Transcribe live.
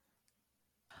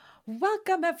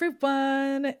Welcome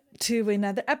everyone to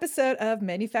another episode of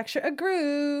Manufacture a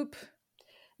Group.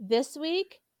 This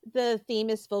week, the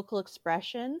theme is vocal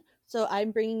expression. So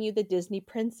I'm bringing you the Disney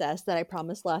princess that I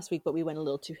promised last week, but we went a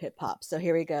little too hip hop. So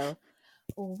here we go.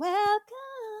 Welcome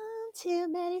to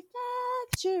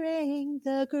Manufacturing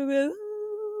the Group.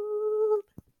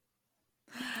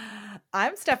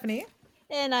 I'm Stephanie.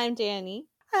 And I'm Danny.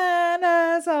 And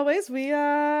as always, we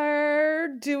are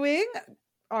doing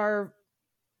our...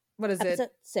 What is Episode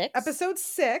it? 6. Episode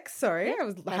 6. Sorry,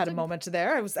 Yeah, I had a moment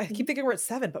there. I keep thinking we're at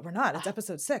 7, but we're not. It's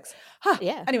episode 6. Huh.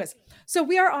 Yeah. Anyways, so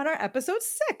we are on our episode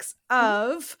 6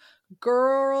 of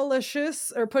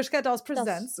Girlicious, or Pussycat Dolls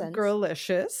Presents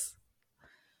Girlicious.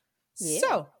 Yeah.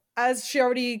 So, as she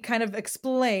already kind of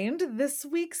explained, this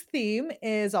week's theme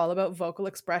is all about vocal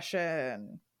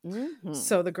expression. Mm-hmm.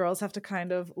 So the girls have to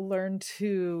kind of learn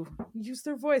to use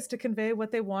their voice to convey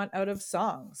what they want out of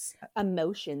songs.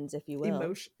 Emotions, if you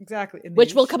will. Exactly.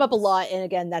 Which will come up a lot. And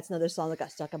again, that's another song that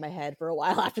got stuck in my head for a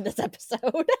while after this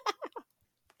episode.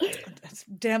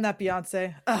 Damn that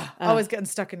Beyonce. Always getting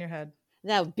stuck in your head.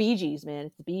 Now, Bee Gees, man.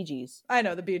 It's the Bee Gees. I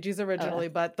know the Bee Gees originally,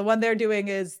 but the one they're doing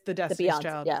is the Destiny's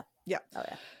Child. Yeah. Oh,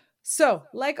 yeah. So,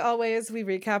 like always, we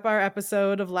recap our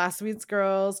episode of last week's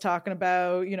girls, talking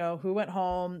about, who went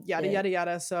home, yada,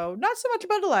 yada. So, not so much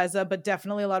about Eliza, but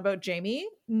definitely a lot about Jamie.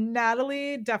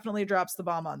 Natalie definitely drops the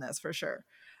bomb on this for sure.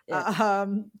 Yeah.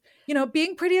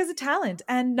 Being pretty is a talent,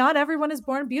 and not everyone is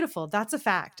born beautiful. That's a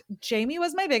fact. Jamie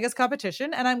was my biggest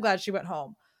competition, and I'm glad she went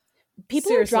home. People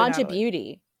Seriously, are drawn Natalie. to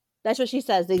beauty. That's what she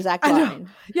says, the exact line.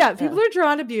 Yeah, people are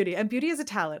drawn to beauty, and beauty is a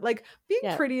talent. Like,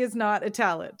 being pretty is not a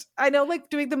talent. I know, like,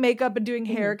 doing the makeup and doing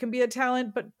hair can be a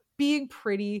talent, but being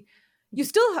pretty, you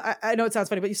still, I know it sounds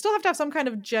funny, but you still have to have some kind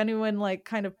of genuine, like,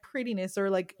 kind of prettiness, or,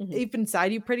 like, even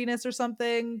inside you prettiness or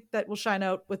something that will shine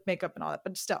out with makeup and all that,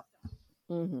 but still.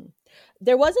 Mm-hmm.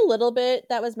 There was a little bit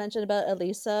that was mentioned about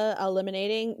Elisa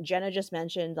eliminating. Jenna just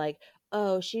mentioned, like,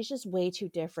 oh, she's just way too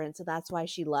different, so that's why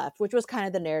she left, which was kind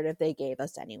of the narrative they gave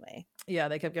us anyway. Yeah,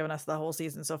 they kept giving us the whole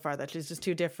season so far that she's just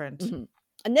too different. Mm-hmm.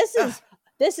 And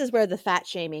this is where the fat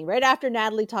shaming, right after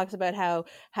Natalie talks about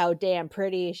how damn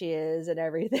pretty she is and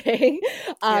everything.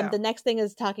 The next thing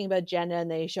is talking about Jenna,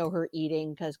 and they show her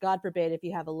eating, because God forbid if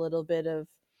you have a little bit of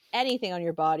anything on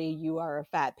your body, you are a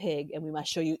fat pig, and we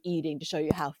must show you eating to show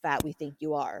you how fat we think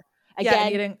you are.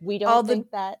 Again, we don't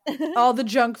think that. All the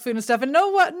junk food and stuff. And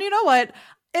you know what?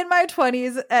 In my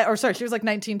 20s, she was like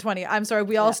 19, 20. I'm sorry.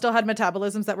 We all still had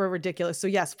metabolisms that were ridiculous. So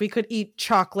yes, we could eat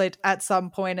chocolate at some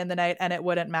point in the night and it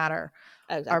wouldn't matter.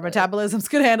 Exactly. Our metabolisms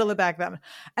could handle it back then.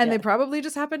 And they probably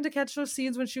just happened to catch those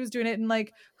scenes when she was doing it. And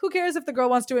like, who cares if the girl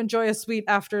wants to enjoy a sweet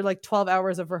after like 12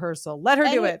 hours of rehearsal? Let her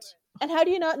do it. And how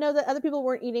do you not know that other people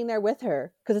weren't eating there with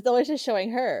her? Because it's always just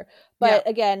showing her. But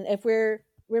again, if we're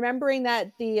remembering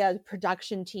that the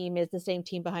production team is the same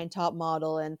team behind Top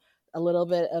Model, and a little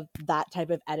bit of that type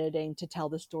of editing to tell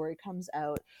the story comes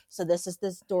out. So this is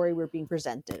the story we're being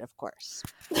presented, of course.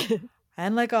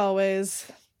 And like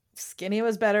always, skinny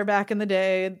was better back in the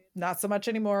day. Not so much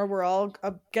anymore. We're all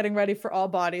getting ready for all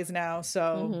bodies now.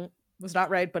 So it was not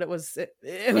right, but it was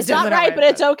not right, but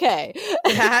it's okay.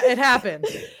 It happened.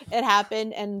 It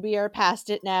happened, and we are past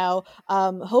it now.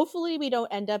 Hopefully we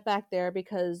don't end up back there,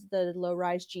 because the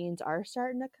low-rise jeans are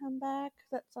starting to come back,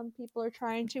 that some people are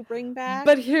trying to bring back.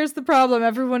 But here's the problem.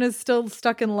 Everyone is still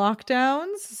stuck in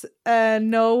lockdowns,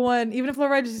 and no one, even if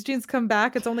low-rise jeans come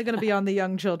back, it's only going to be on the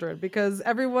young children, because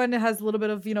everyone has a little bit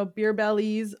of, beer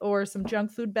bellies or some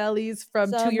junk food bellies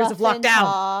from 2 years of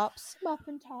lockdown.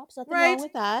 Muffin tops, nothing wrong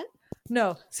with that.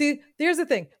 No. See, here's the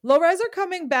thing. Low-rise are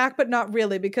coming back, but not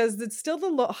really, because it's still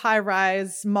the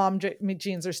high-rise mom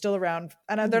jeans are still around,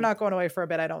 and they're not going away for a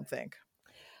bit, I don't think.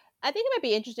 I think it might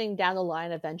be interesting down the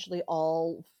line. Eventually,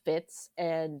 all fits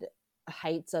and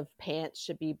heights of pants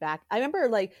should be back. I remember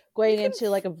like going into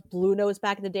like a Blue Nose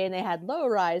back in the day, and they had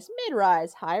low-rise,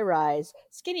 mid-rise, high-rise,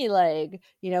 skinny leg,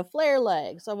 flare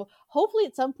leg. So hopefully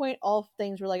at some point, all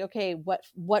things were like, okay,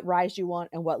 what rise do you want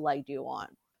and what leg do you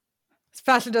want?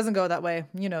 Fashion doesn't go that way.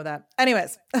 You know that.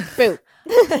 Anyways. Boo.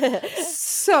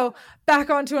 So back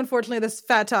on to, unfortunately, this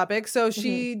fat topic. So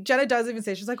Jenna does even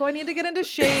say, she's like, oh, I need to get into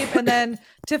shape. And then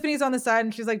Tiffany's on the side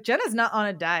and she's like, Jenna's not on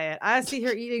a diet. I see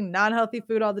her eating non-healthy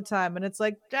food all the time. And it's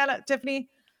like, Tiffany,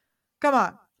 come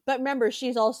on. But remember,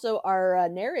 she's also our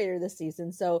narrator this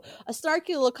season. So a snarky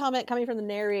little comment coming from the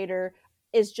narrator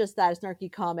is just that, a snarky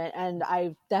comment. And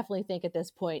I definitely think at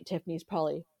this point, Tiffany's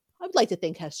probably, I would like to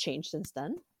think, has changed since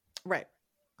then. Right.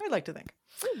 I'd like to think.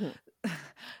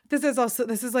 This is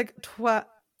like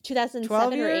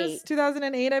 2007 or 8.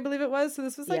 2008, I believe it was. So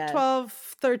this was like 12,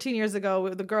 13 years ago.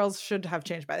 The girls should have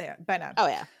changed by now. Oh,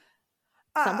 yeah.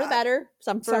 Some for the better,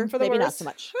 some for the maybe worst. not so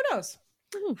much. Who knows?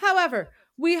 However,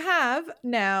 we have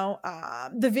now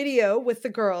the video with the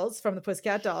girls from the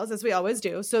Pussycat Dolls, as we always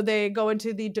do. So they go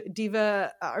into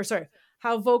the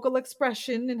how vocal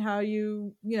expression and how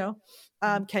you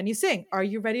can you sing? Are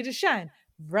you ready to shine?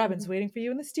 Robin's waiting for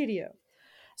you in the studio.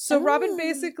 So Robin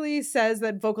basically says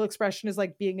that vocal expression is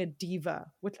like being a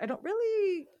diva, which I don't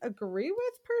really agree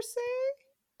with per se.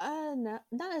 No,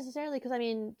 not necessarily, because I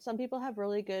mean, some people have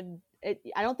really good.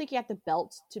 I don't think you have to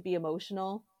belt to be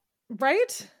emotional,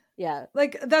 right? Yeah,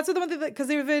 like that's the one thing, because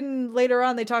even later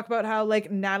on they talk about how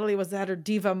like Natalie had her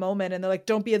diva moment, and they're like,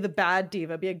 "Don't be the bad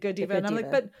diva, be a good diva." And I'm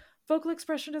like, but vocal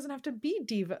expression doesn't have to be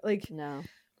diva. Like, no.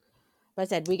 But I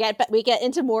said we get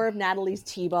into more of Natalie's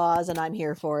T-Boss, and I'm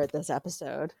here for it this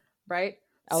episode. Right.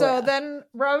 Then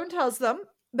Robin tells them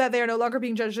that they are no longer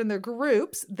being judged in their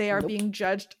groups. They are being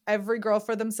judged, every girl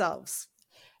for themselves.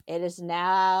 It is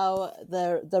now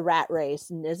the rat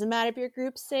race. It doesn't matter if your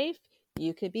group's safe.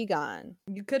 You could be gone.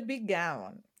 You could be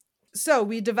gone. So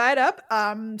we divide up.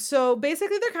 So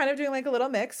basically they're kind of doing like a little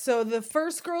mix. So the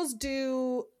first girls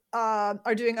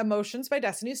are doing Emotions by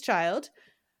Destiny's Child.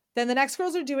 Then the next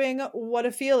girls are doing What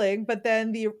a Feeling, but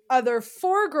then the other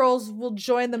 4 girls will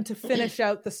join them to finish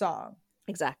out the song.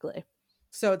 Exactly.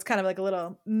 So it's kind of like a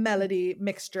little melody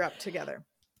mixture up together.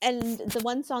 And the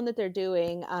one song that they're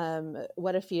doing,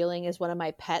 What a Feeling, is one of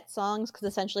my pet songs, because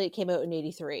essentially it came out in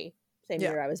 1983. Same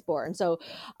year I was born. So,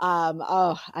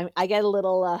 I get a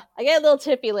little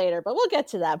tippy later, but we'll get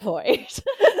to that point.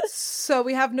 So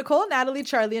we have Nicole, Natalie,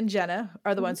 Charlie, and Jenna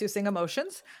are the ones who sing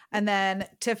Emotions. And then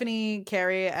Tiffany,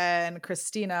 Carrie, and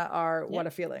Christina are What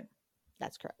a Feeling.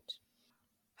 That's correct.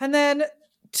 And then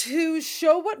to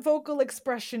show what vocal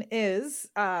expression is,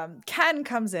 Ken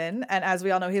comes in, and as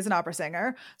we all know, he's an opera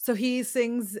singer. So he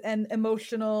sings an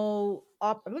emotional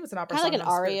I believe it's an opera song. Kind of like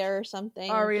an aria or something.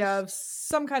 Aria of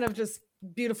some kind of just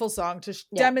beautiful song to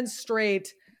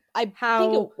demonstrate. I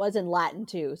think it was in Latin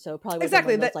too, so probably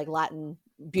exactly that's like Latin,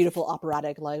 beautiful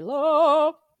operatic, like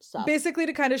stuff. Basically,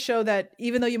 to kind of show that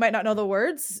even though you might not know the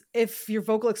words, if your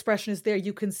vocal expression is there,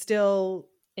 you can still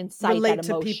relate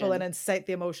to people and incite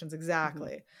the emotions.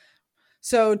 Exactly.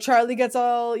 So Charlie gets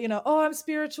all, I'm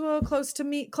spiritual, close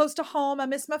to home. I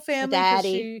miss my family.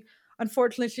 Daddy.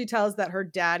 Unfortunately, she tells that her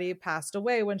daddy passed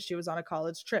away when she was on a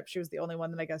college trip. She was the only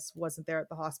one that I guess wasn't there at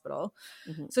the hospital.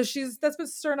 So that's been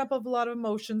stirring up a lot of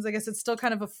emotions. I guess it's still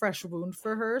kind of a fresh wound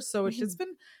for her. So it's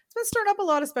been stirring up a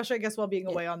lot, especially I guess while being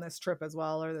away on this trip as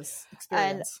well, or this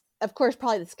experience. And of course,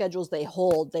 probably the schedules they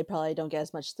hold, they probably don't get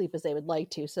as much sleep as they would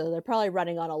like to. So they're probably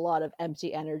running on a lot of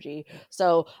empty energy.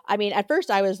 So, I mean, at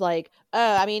first I was like,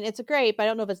 it's great, but I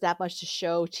don't know if it's that much to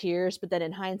show tears. But then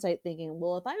in hindsight thinking,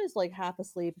 well, if I was like half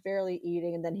asleep, barely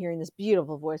eating, and then hearing this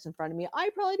beautiful voice in front of me,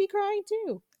 I'd probably be crying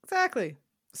too. Exactly.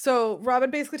 So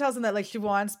Robin basically tells them that like she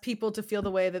wants people to feel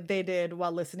the way that they did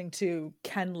while listening to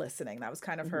Ken listening. That was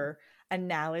kind of her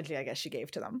analogy, I guess, she gave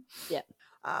to them. Yeah.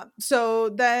 So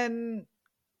then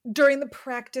during the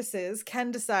practices, Ken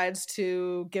decides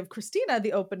to give Christina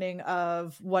the opening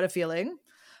of What a Feeling.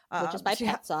 Which is my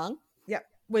pet song. Yeah,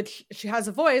 which she has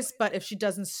a voice, but if she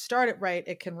doesn't start it right,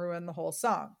 it can ruin the whole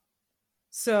song.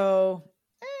 So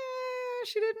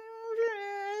she's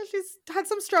had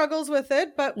some struggles with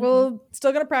it, but we're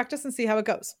still going to practice and see how it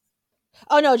goes.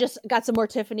 Oh, no, just got some more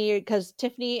Tiffany, because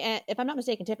Tiffany, if I'm not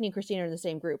mistaken, Tiffany and Christina are in the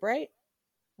same group, right?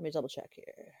 Let me double check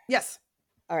here. Yes.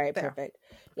 All right, perfect.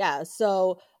 Yeah,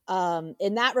 so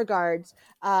in that regards,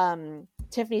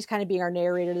 Tiffany's kind of being our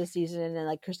narrator this season, and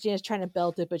like Christina's trying to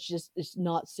belt it, but she just is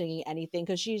not singing anything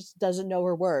because she doesn't know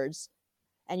her words.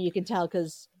 And you can tell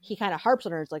because he kind of harps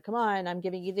on her. It's like, come on, I'm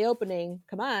giving you the opening.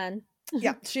 Come on.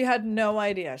 Yeah, she had no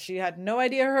idea. She had no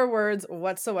idea her words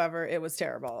whatsoever. It was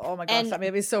terrible. Oh my gosh, that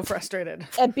made me so frustrated.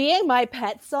 And being my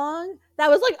pet song, that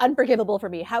was like unforgivable for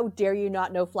me. How dare you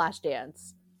not know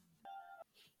Flashdance?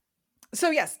 So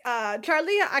yes,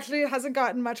 Charlie actually hasn't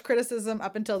gotten much criticism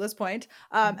up until this point.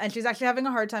 And she's actually having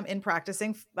a hard time in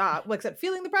practicing, except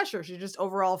feeling the pressure. She's just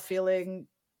overall feeling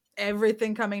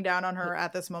everything coming down on her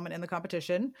at this moment in the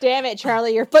competition. Damn it,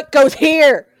 Charlie, your foot goes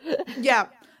here. Yeah.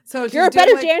 So you're a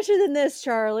better dancer than this,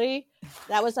 Charlie.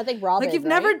 That was, I think, Robin. Like, you've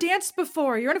never danced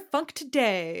before. You're in a funk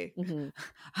today.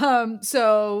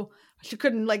 So she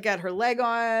couldn't like get her leg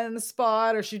on the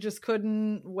spot, or she just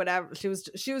couldn't, whatever. She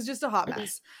was just a hot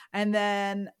mess. And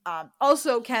then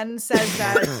also Ken says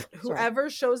that whoever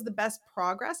shows the best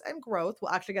progress and growth will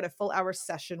actually get a full hour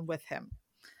session with him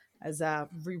as a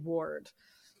reward.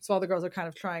 So all the girls are kind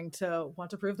of trying to want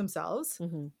to prove themselves.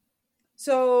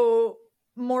 So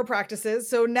more practices.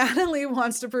 So Natalie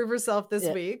wants to prove herself this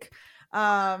week.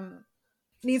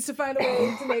 needs to find a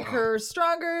way to make her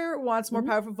stronger, wants more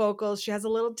powerful vocals. She has a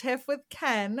little tiff with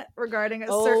Ken regarding a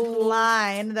certain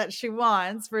line that she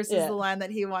wants versus the line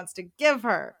that he wants to give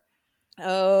her.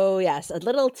 Oh, yes. A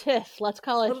little tiff. Let's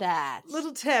call it that.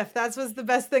 Little tiff. That was the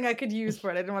best thing I could use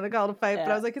for it. I didn't want to call it a fight, but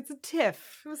I was like, it's a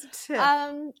tiff. It was a tiff.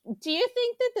 Do you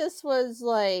think that this was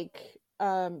like,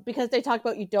 because they talk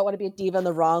about you don't want to be a diva in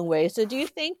the wrong way. So do you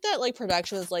think that like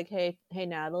production was like, hey,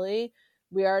 Natalie,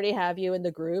 we already have you in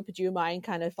the group. Do you mind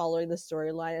kind of following the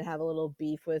storyline and have a little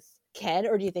beef with Ken?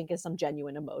 Or do you think it's some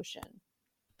genuine emotion?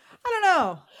 I don't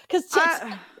know. Because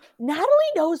Natalie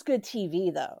knows good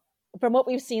TV, though. From what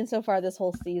we've seen so far this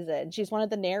whole season, she's one of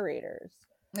the narrators.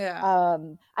 Yeah.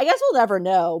 I guess we'll never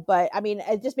know, but I mean,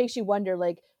 it just makes you wonder,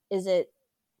 like, is it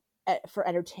for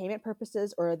entertainment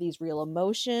purposes or are these real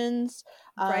emotions?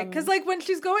 Right. Because like when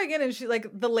she's going in and she like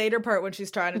the later part when she's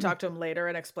trying to talk to him later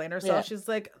and explain herself, she's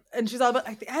like, and she's all about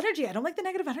like the energy. I don't like the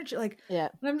negative energy. Like,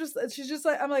 and she's just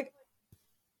like, I'm like,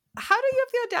 how do you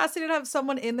have the audacity to have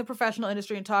someone in the professional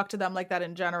industry and talk to them like that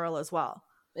in general as well?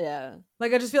 Yeah.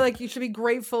 Like, I just feel like you should be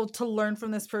grateful to learn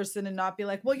from this person and not be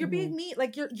like, well, you're being mean.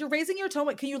 Like, you're raising your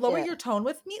tone. Can you lower your tone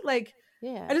with me? Like,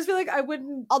 I just feel like I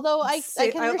wouldn't. Although I can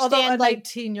understand, although a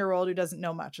 19-year-old who doesn't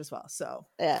know much as well. So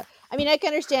yeah, I mean, I can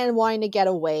understand wanting to get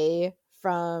away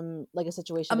from like a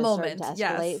situation, a moment to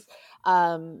escalate.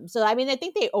 Yes. So I mean, I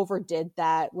think they overdid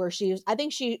that. Where I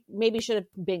think she maybe should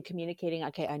have been communicating.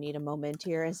 Okay, I need a moment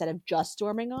here instead of just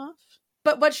storming off.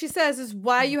 But what she says is,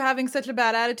 why are you having such a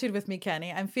bad attitude with me,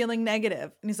 Kenny? I'm feeling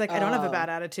negative. And he's like, I don't have a bad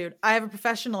attitude. I have a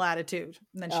professional attitude.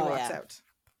 And then she walks out.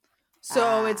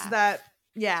 So it's that,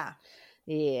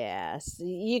 Yes.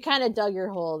 You kind of dug your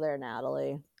hole there,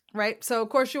 Natalie. Right. So, of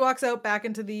course, she walks out back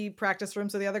into the practice room.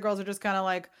 So the other girls are just kind of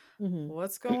like,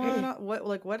 what's going on?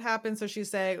 What happened? So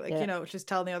she's saying, like, you know, she's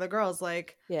telling the other girls,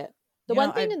 like, the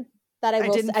one thing that I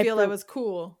didn't feel I was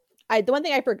cool. The one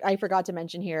thing I forgot to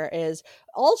mention here is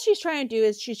all she's trying to do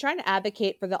is she's trying to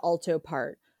advocate for the alto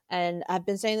part. And I've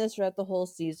been saying this throughout the whole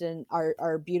season,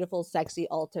 our beautiful, sexy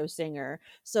alto singer.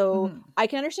 So I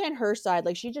can understand her side.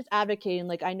 Like, she's just advocating,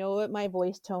 like, I know what my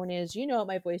voice tone is. You know what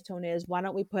my voice tone is. Why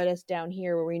don't we put us down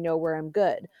here where we know where I'm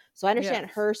good? So I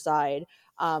understand her side.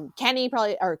 Ken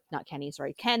might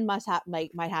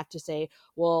have to say,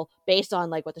 well, based on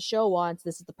like what the show wants,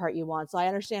 this is the part you want. So I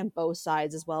understand both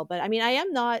sides as well. But I mean,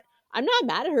 I'm not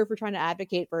mad at her for trying to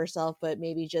advocate for herself, but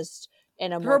maybe just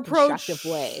in a more constructive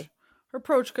way. Her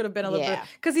approach could have been a little bit,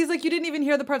 because he's like, you didn't even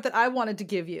hear the part that I wanted to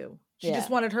give you. She just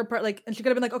wanted her part, like, and she could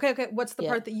have been like, okay, what's the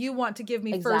part that you want to give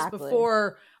me first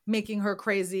before making her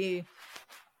crazy,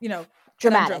 you know,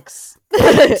 dramatics.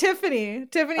 Tiffany's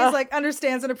like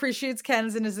understands and appreciates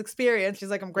Ken's and his experience. She's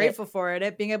like, I'm grateful for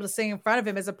it. Being able to sing in front of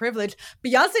him is a privilege.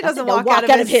 Beyonce doesn't walk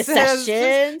out of his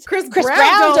sessions. Chris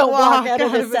Brown don't walk out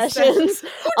of his sessions.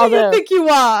 Who do you think you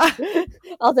are?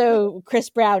 Although Chris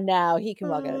Brown now, he can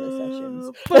walk out of his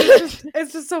sessions. But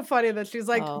it's just so funny that she's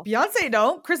like, Beyonce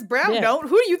don't, Chris Brown don't.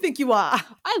 Who do you think you are?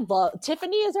 I love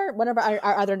Tiffany is one of our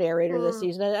other narrators this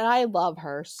season, and I love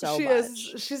her so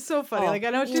much. She's so funny. Like,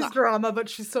 I know she's drama, but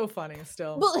she's so funny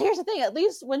still. Well, here's the thing. At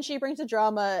least when she brings a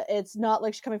drama, it's not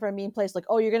like she's coming from a mean place. Like,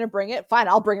 oh, you're gonna bring it? Fine,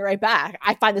 I'll bring it right back.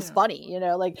 I find this funny, you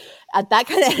know. Like, that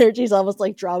kind of energy is almost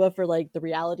like drama for like the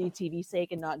reality TV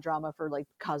sake, and not drama for like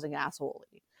causing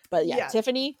assholey. But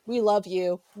Tiffany, we love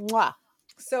you. Mwah.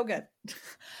 So good.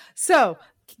 So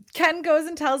Ken goes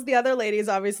and tells the other ladies,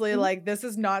 obviously, like, this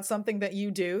is not something that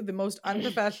you do. The most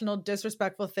unprofessional,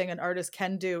 disrespectful thing an artist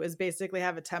can do is basically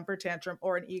have a temper tantrum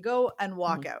or an ego and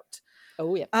walk out.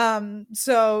 Oh yeah.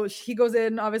 So he goes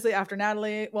in obviously after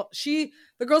Natalie. Well,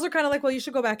 the girls are kind of like, well, you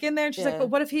should go back in there. And she's like, but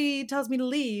what if he tells me to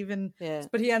leave? And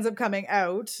but he ends up coming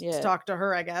out to talk to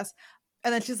her, I guess.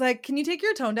 And then she's like, can you take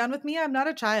your tone down with me? I'm not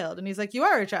a child. And he's like, you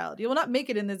are a child. You will not make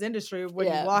it in this industry when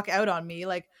you walk out on me.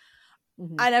 Like,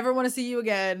 I never want to see you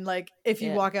again. Like, if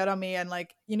you walk out on me, and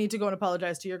like, you need to go and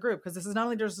apologize to your group, because this is not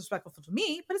only disrespectful to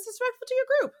me, but it's disrespectful to your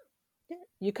group.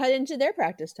 You cut into their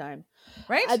practice time,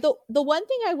 right? The one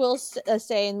thing I will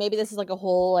say, and maybe this is like a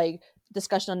whole like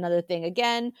discussion on another thing.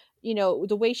 Again, you know,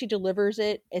 the way she delivers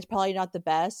it is probably not the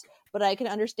best, but I can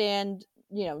understand,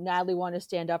 you know, Natalie wanting to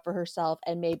stand up for herself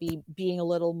and maybe being a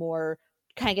little more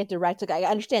kind of get direct. Like, I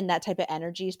understand that type of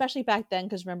energy, especially back then,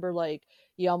 because remember, like,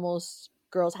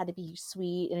 girls had to be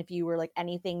sweet, and if you were like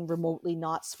anything remotely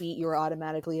not sweet, you were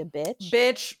automatically a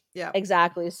bitch. Yeah,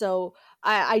 exactly. So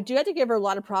I do have to give her a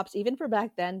lot of props, even for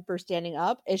back then, for standing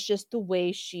up. It's just the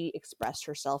way she expressed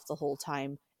herself the whole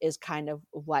time is kind of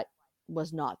what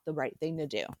was not the right thing to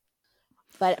do.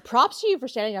 But props to you for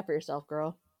standing up for yourself,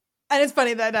 girl. And it's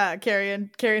funny that Carrie and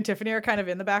Tiffany are kind of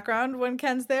in the background when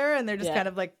Ken's there, and they're just kind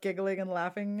of like giggling and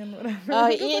laughing and whatever. Oh,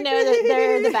 you know,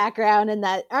 they're in the background, and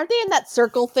that aren't they in that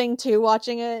circle thing too,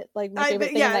 watching it? Like my favorite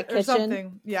thing in that kitchen. Or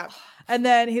something. Yeah. And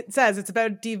then he says it's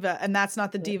about diva, and that's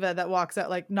not the diva that walks out,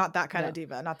 like not that kind of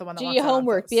diva, not the one that walks out. Do your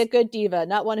homework, be a good diva,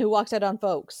 not one who walks out on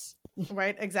folks.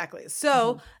 Right, exactly.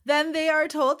 So then they are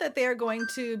told that they are going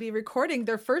to be recording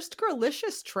their first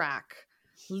Girlicious track,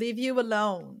 Leave You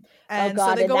Alone. And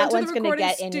so they go that one's going to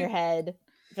get in your head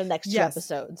for the next 2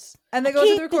 episodes. And they go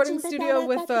to the recording studio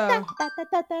with why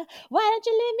don't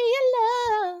you leave me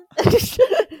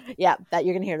alone? Yeah, that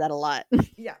you're going to hear that a lot.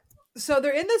 Yeah. So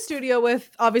they're in the studio with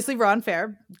obviously Ron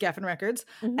Fair, Geffen Records,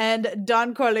 and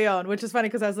Don Corleone, which is funny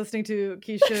because I was listening to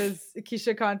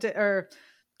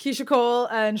Keisha Cole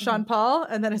and Sean Paul,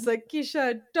 and then it's like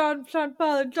Sean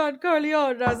Paul, and Don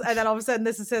Corleone, and then all of a sudden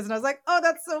this is his, and I was like, oh,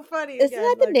 that's so funny. Isn't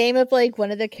that the name of like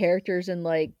one of the characters in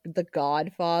like The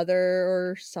Godfather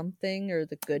or something, or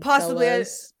The Goodfellas? Possibly.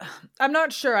 I'm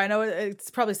not sure. I know it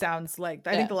probably sounds like.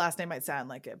 I think the last name might sound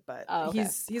like it, but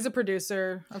he's a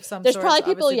producer of some There's sort. There's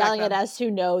probably people yelling at us who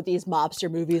know these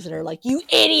mobster movies and are like, "You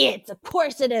idiots! Of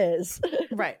course it is."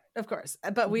 Right, of course,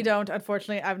 but we don't.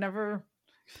 Unfortunately, I've never.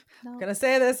 No. I'm gonna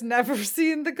say this, never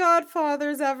seen The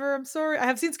Godfathers ever. I'm sorry. I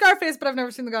have seen Scarface, but I've never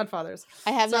seen The Godfathers.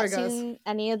 I have not seen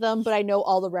any of them, but I know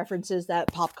all the references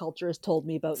that pop culture has told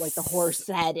me about, like the horse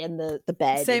head and the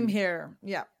bed. Same here.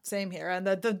 Yeah, same here. And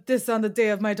this on the day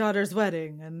of my daughter's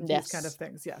wedding and these kind of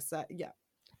things. Yes, yeah.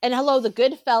 And hello, the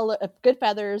Good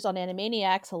Feathers on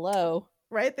Animaniacs. Hello.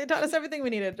 Right? They taught us everything we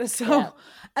needed. So,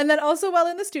 and then also while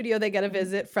in the studio, they get a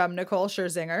visit from Nicole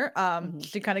Scherzinger.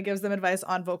 She kind of gives them advice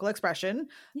on vocal expression,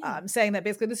 saying that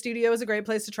basically the studio is a great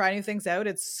place to try new things out.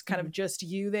 It's kind of just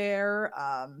you there.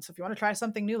 So if you want to try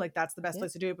something new, like that's the best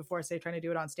place to do it before, say, trying to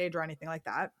do it on stage or anything like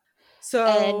that. So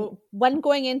and when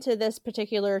going into this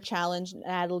particular challenge,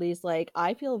 Natalie's like,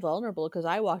 I feel vulnerable because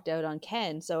I walked out on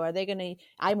Ken. So are they going to,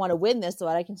 I want to win this so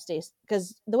that I can stay,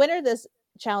 because the winner of this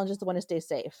challenge is the one to stay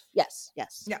safe. Yes.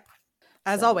 Yeah.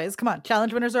 As always, come on.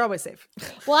 Challenge winners are always safe.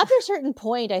 Well, after a certain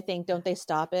point, I think, don't they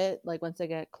stop it? Like once they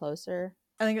get closer?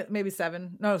 I think maybe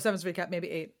 7. No, 7's recap, maybe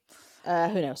 8.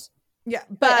 Who knows? Yeah.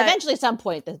 But eventually at some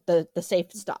point, the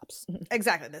safe stops.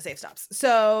 Exactly. The safe stops.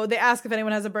 So they ask if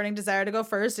anyone has a burning desire to go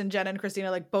first. And Jenna and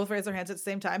Christina like both raise their hands at the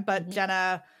same time. But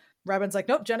Robin's like,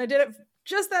 nope, Jenna did it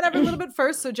just that every little bit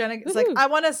first. So Jenna is like, I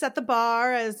want to set the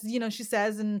bar, as she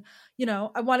says, and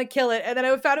I want to kill it. And then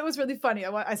I found it was really funny.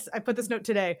 I put this note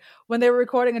today when they were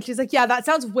recording, and she's like, yeah, that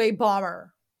sounds way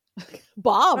bomber.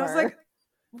 Bomber. I was like,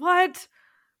 what?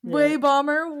 Yeah. Way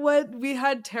bomber? What? We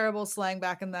had terrible slang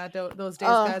back in those days,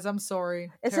 guys. I'm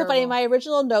sorry. It's terrible. So funny. My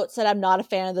original note said I'm not a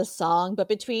fan of this song, but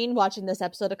between watching this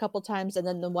episode a couple times and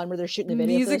then the one where they're shooting the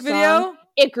music video,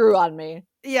 it grew on me.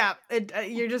 Yeah,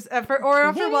 you're just after a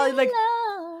while, like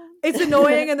it's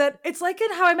annoying, and then it's like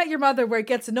in How I Met Your Mother, where it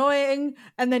gets annoying,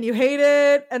 and then you hate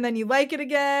it, and then you like it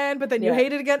again, but then you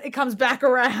hate it again. It comes back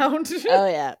around. Oh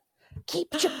yeah.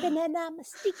 Keep tripping and I'm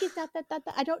sneaking.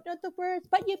 I don't know the words,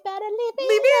 but you better leave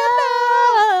me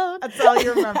alone. That's all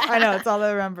you remember. I know, it's all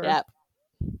I remember. Yeah.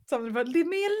 Something about leave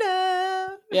me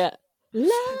alone. Yeah.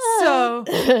 So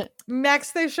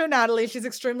next they show Natalie. She's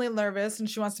extremely nervous and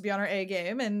she wants to be on her A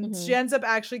game, and she ends up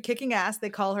actually kicking ass. They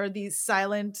call her the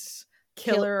silent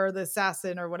killer or the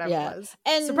assassin or whatever it was.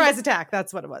 And surprise attack,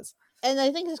 that's what it was. And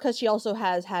I think it's because she also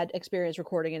has had experience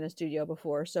recording in a studio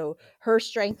before. So her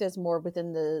strength is more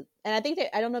within the, and I think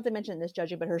I don't know if they mentioned this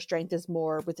judging, but her strength is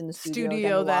more within the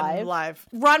studio than live.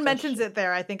 Ron mentions it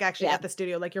there, I think, actually at the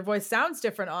studio. Like your voice sounds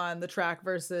different on the track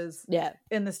versus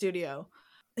in the studio.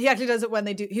 He actually does it when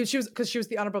they do. She was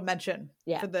the honorable mention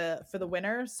for the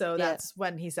winner. So that's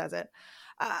when he says it.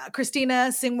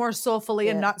 Christina, sing more soulfully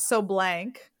and not so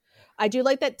blank. I do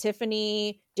like that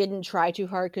Tiffany didn't try too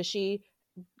hard because she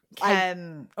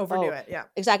can overdo it. Yeah,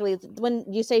 exactly. When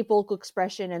you say vocal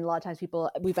expression, and a lot of times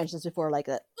we've mentioned this before, like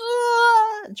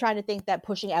trying to think that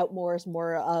pushing out more is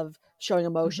more of showing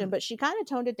emotion, but she kind of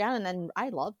toned it down, and then I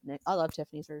love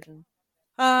Tiffany's version.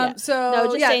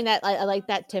 Saying that I like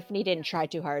that Tiffany didn't try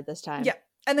too hard this time. Yeah,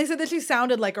 and they said that she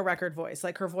sounded like a record voice,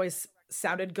 like her voice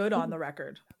sounded good on the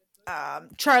record.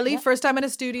 Charlie, first time in a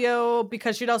studio,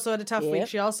 because she'd also had a tough week.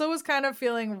 She also was kind of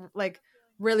feeling like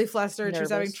really flustered. Nervous. She was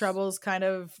having troubles kind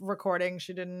of recording.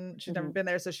 She'd never been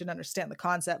there, so she didn't understand the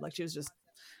concept. Like she was just,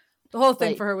 the whole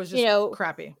thing for her was just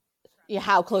crappy. Yeah,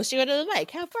 how close you go to the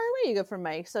mic, how far away you go from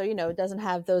mic. So, it doesn't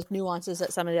have those nuances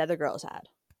that some of the other girls had.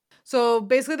 So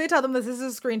basically they tell them this is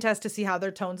a screen test to see how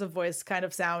their tones of voice kind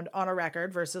of sound on a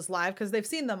record versus live, because they've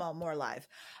seen them all more live.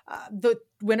 The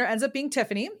winner ends up being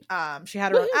Tiffany. She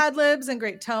had her own ad-libs and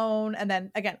great tone. And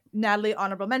then again, Natalie,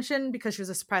 honorable mention, because she was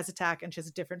a surprise attack and she has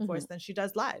a different voice than she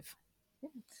does live.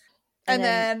 And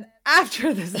then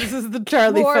after this is the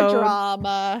Charlie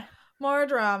phone. More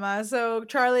drama. So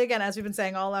Charlie, again, as we've been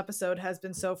saying all episode, has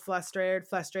been so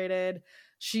frustrated.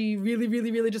 She really,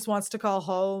 really, really just wants to call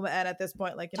home. And at this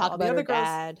point, like, you know, all the other girls,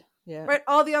 dad. Yeah. Right,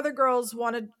 all the other girls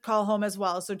want to call home as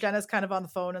well. So Jenna's kind of on the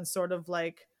phone and sort of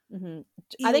like, I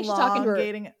think she's talking to her.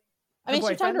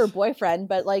 She's talking to her boyfriend,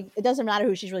 but like, it doesn't matter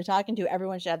who she's really talking to.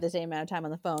 Everyone should have the same amount of time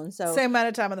on the phone. So same amount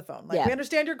of time on the phone. Like, we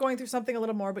understand you're going through something a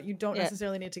little more, but you don't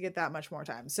necessarily need to get that much more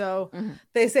time. So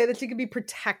they say that she can be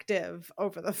protective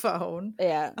over the phone.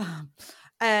 Yeah.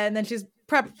 And then she says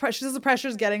the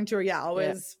pressure's getting to her. Yeah,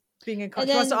 always being in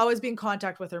contact. She wants to always be in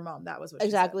contact with her mom. That was what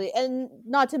she said. And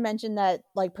not to mention that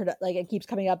like it keeps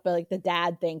coming up, but like the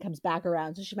dad thing comes back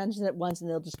around. So she mentions it once and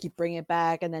they'll just keep bringing it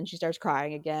back, and then she starts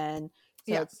crying again.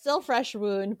 So it's still fresh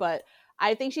wound, but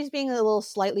I think she's being a little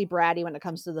slightly bratty when it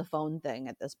comes to the phone thing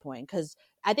at this point. Because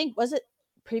I think, was it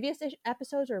previous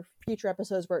episodes or future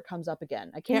episodes where it comes up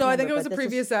again? I can't remember. I think it was a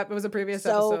previous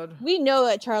episode. We know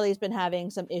that Charlie's been having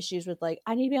some issues with like,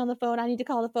 I need to be on the phone. I need to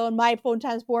call the phone. My phone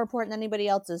time is more important than anybody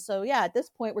else's. So yeah, at this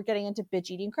point, we're getting into bitch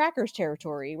eating crackers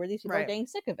territory where these people are getting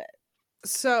sick of it.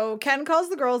 So Ken calls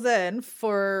the girls in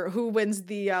for who wins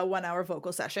the 1 hour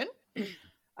vocal session.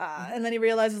 And then he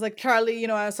realizes, like, Charlie, you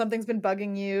know, something's been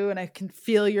bugging you and I can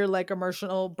feel your like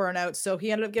emotional burnout. So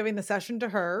he ended up giving the session to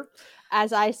her.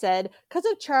 As I said, because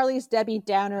of Charlie's Debbie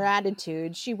Downer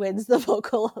attitude, she wins the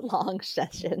vocal long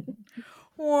session.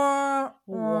 Wah,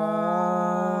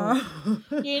 wah.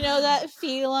 You know that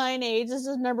feline AIDS is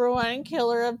the #1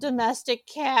 killer of domestic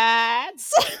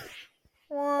cats.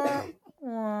 Wah,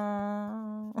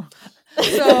 wah.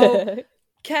 So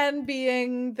Ken,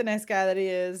 being the nice guy that he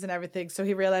is and everything, so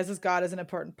he realizes God is an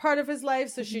important part of his life.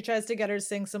 So she tries to get her to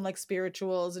sing some like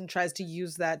spirituals and tries to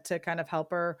use that to kind of help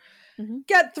her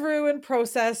get through and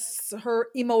process her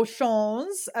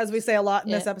emotions, as we say a lot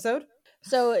in this episode.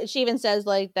 So she even says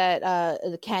like that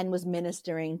Ken was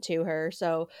ministering to her.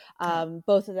 So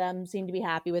both of them seem to be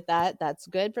happy with that. That's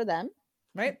good for them.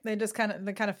 Right? They just kind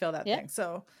of feel that thing.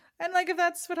 So, and like, if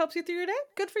that's what helps you through your day,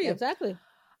 good for you. Exactly.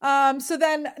 So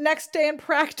then next day in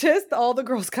practice, all the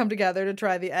girls come together to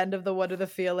try the end of the What Are the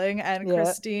Feeling, and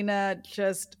Christina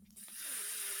just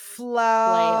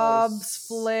flails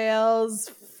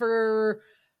for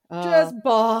just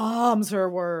bombs her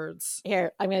words.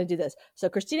 Here, I'm going to do this. So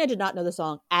Christina did not know the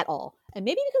song at all. And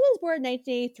maybe because I was born in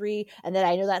 1983 and that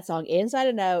I know that song inside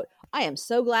and out, I am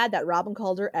so glad that Robin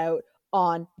called her out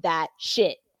on that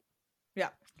shit. Yeah.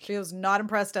 She was not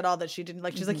impressed at all that she didn't,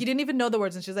 like, she's like, you didn't even know the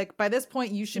words. And she's like, by this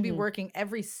point, you should be working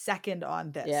every second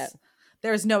on this. Yeah.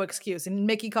 There's no excuse. And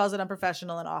Mickey calls it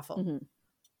unprofessional and awful.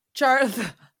 Charlie,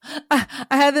 I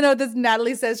had the note that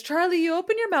Natalie says, Charlie, you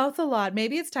open your mouth a lot.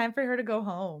 Maybe it's time for her to go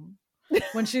home.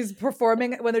 When she's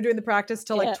performing, when they're doing the practice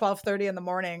till like 12:30 in the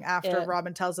morning after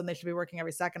Robin tells them they should be working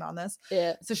every second on this.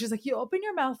 Yeah. So she's like, you open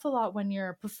your mouth a lot when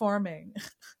you're performing.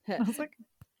 I was like,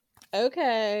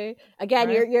 okay. Again,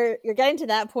 right? you're getting to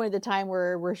that point of the time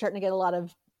where we're starting to get a lot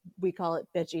of, we call it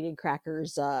bitch eating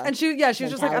crackers. And she was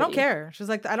just like, I don't care. She's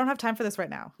like, I don't have time for this right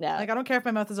now. Yeah. Like, I don't care if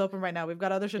my mouth is open right now. We've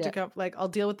got other shit to come. Like, I'll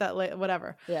deal with that later,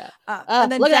 whatever. Yeah.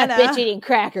 And then look at that bitch eating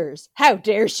crackers. How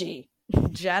dare she?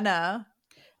 Jenna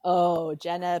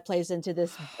plays into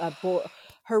this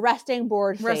her resting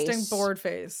bored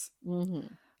face. Mm-hmm.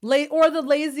 Or the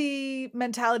lazy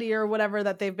mentality or whatever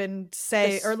that they've been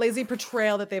or lazy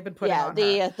portrayal that they've been putting on her.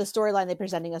 The storyline they're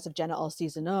presenting us of Jenna all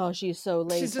season. Oh, she's so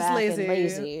lazy. She's just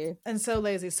lazy. And so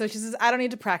lazy. So she says, I don't need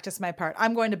to practice my part.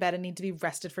 I'm going to bed and need to be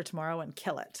rested for tomorrow and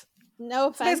kill it. No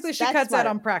offense. So basically, she cuts out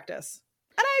on practice.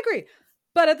 And I agree.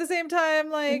 But at the same time,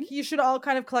 like, you should all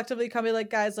kind of collectively come be like,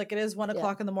 guys, like, it is 1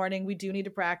 o'clock in the morning. We do need to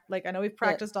practice. Like, I know we've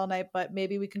practiced all night, but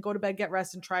maybe we can go to bed, get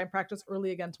rest, and try and practice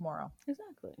early again tomorrow.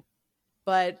 Exactly.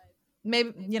 But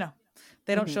maybe,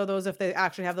 they don't show those if they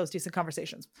actually have those decent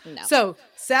conversations. No. So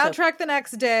soundtrack the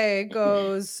next day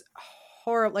goes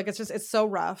horrible. Like, it's so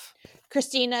rough.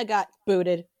 Christina got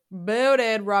booted.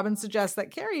 Robin suggests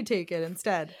that Carrie take it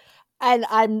instead. And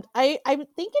I'm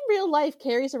thinking real life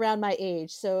Carrie's around my age,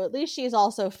 so at least she's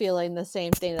also feeling the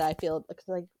same thing that I feel. Because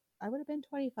like I would have been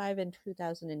 25 in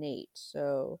 2008,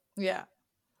 so yeah,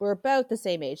 we're about the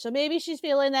same age. So maybe she's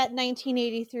feeling that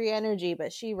 1983 energy,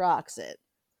 but she rocks it.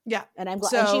 Yeah, and I'm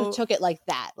glad she took it like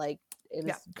that. Like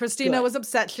Christina was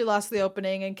upset she lost the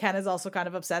opening, and Ken is also kind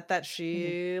of upset that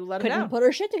she let him down. Couldn't put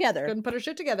her shit together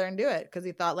And do it, because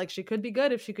he thought like she could be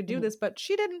good if she could do this, but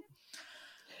she didn't.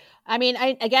 I mean,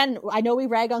 I know we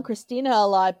rag on Christina a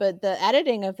lot, but the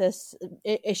editing of this,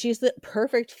 she's the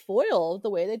perfect foil the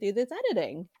way they do this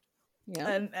editing. Yeah,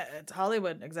 and it's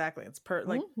Hollywood, exactly. It's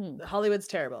Hollywood's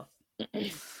terrible.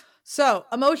 So,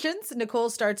 emotions. Nicole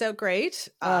starts out great.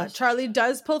 Charlie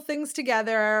does pull things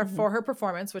together for her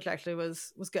performance, which actually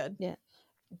was good. Yeah,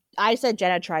 I said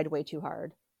Jenna tried way too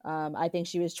hard. I think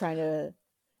she was trying to.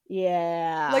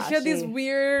 Yeah, like she had these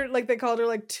weird, like they called her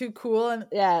like too cool, and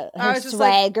her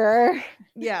swagger. Like,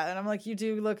 yeah, and I'm like, you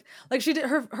do look like she did.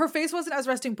 Her face wasn't as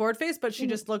resting board face, but she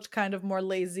just looked kind of more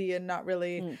lazy and not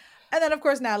really. And then of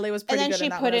course Natalie was pretty good in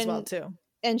that one as well too.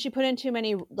 And she put in too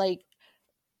many like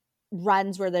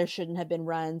runs where there shouldn't have been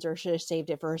runs, or should have saved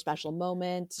it for her special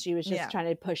moment. She was just trying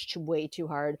to push way too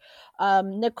hard.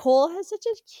 Nicole has such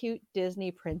a cute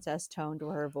Disney princess tone to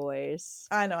her voice.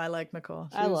 I know, I like Nicole.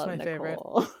 I love my favorite.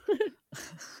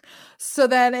 So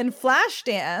then in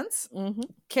Flashdance,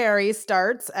 Carrie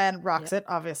starts and rocks it,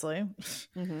 obviously.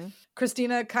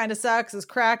 Christina kind of sucks, is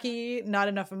cracky, not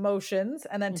enough emotions.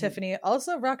 And then Tiffany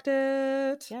also rocked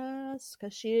it. Yes,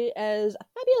 because she is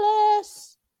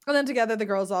fabulous. And then together the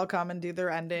girls all come and do their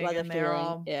ending, and they're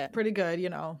all pretty good, you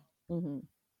know.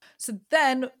 So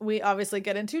then we obviously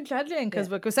get into judging, because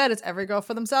like we said, it's every girl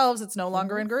for themselves. It's no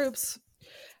longer in groups.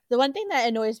 The one thing that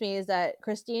annoys me is that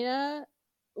Christina,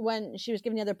 when she was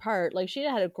given the other part, like she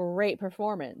had a great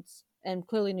performance and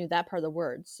clearly knew that part of the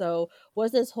words. So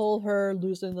was this whole her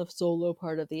losing the solo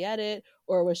part of the edit,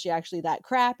 or was she actually that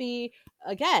crappy?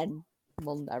 Again,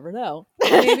 we'll never know.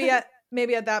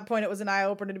 Maybe at that point it was an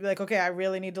eye-opener to be like, okay, I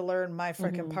really need to learn my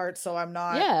freaking part, so I'm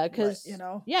not because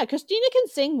Christina can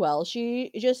sing well.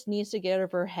 She just needs to get out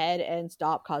of her head and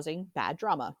stop causing bad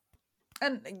drama.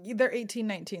 And they're 18,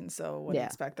 19, so what do you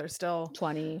expect? They're still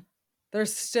 20. They're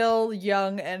still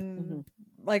young, and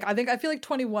like I feel like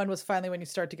 21 was finally when you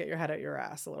start to get your head out your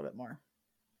ass a little bit more.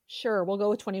 Sure, we'll go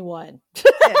with 21. Ish.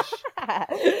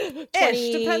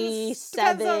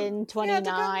 27,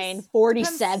 29,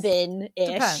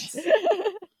 47-ish. Depends.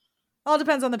 All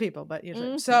depends on the people, but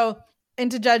usually. So,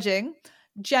 into judging.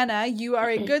 Jenna, you are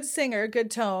a good singer,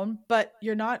 good tone, but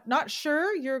you're not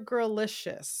sure you're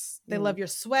Girlicious. They love your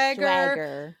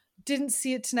swagger. Didn't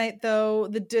see it tonight, though.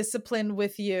 The discipline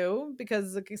with you,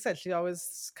 because like I said, she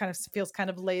always kind of feels kind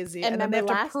of lazy. And then they have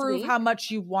to prove how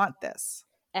much you want this.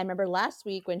 And remember last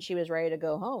week when she was ready to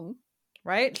go home.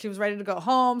 Right? She was ready to go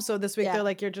home. So this week they're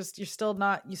like, you still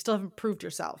haven't proved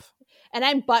yourself. And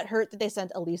I'm butthurt that they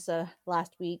sent Elisa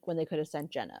last week when they could have sent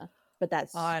Jenna. But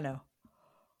that's... I know.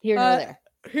 Here nor there.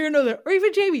 Here nor there. Or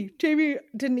even Jamie. Jamie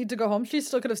didn't need to go home. She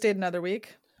still could have stayed another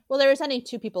week. Well, they were sending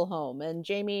 2 people home. And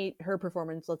Jamie, her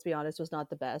performance, let's be honest, was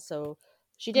not the best. So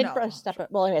she did step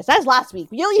up. Well, anyways, that's last week.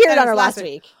 You'll hear it on her last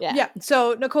week. Yeah.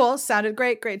 So Nicole sounded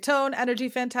great. Great tone. Energy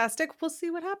fantastic. We'll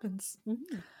see what happens.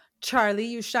 Charlie,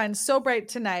 you shine so bright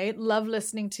tonight. Love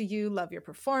listening to you. Love your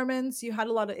performance. You had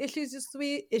a lot of issues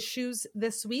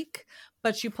this week,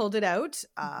 but you pulled it out.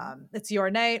 It's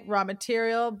your night, raw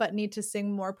material, but need to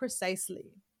sing more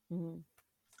precisely,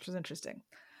 which is interesting.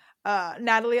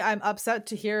 Natalie, I'm upset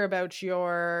to hear about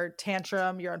your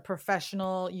tantrum. You're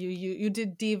unprofessional. You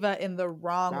did diva in the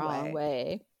wrong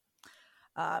way.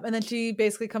 And then she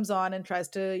basically comes on and tries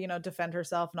to, defend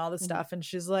herself and all this stuff. And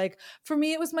she's like, for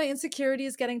me, it was my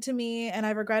insecurities getting to me, and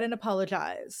I regret and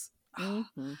apologize. And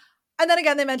then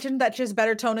again, they mentioned that she has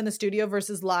better tone in the studio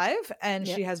versus live, and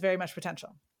she has very much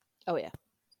potential. Oh, yeah.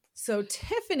 So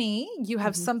Tiffany, you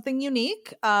have something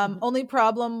unique. Only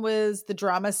problem was the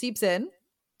drama seeps in.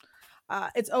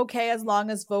 It's okay as long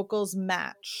as vocals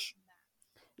match.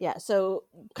 Yeah. So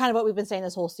kind of what we've been saying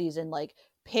this whole season, like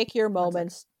pick your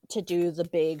moments to do the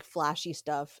big flashy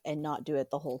stuff and not do it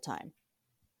the whole time.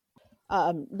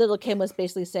 Little Kim was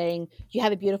basically saying, you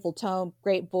have a beautiful tone,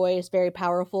 great voice, very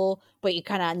powerful, but you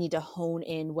kind of need to hone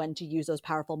in when to use those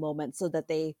powerful moments so that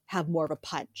they have more of a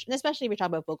punch. And especially if you're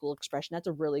talking about vocal expression, that's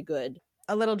a really good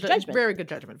judgment. Very good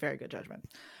judgment.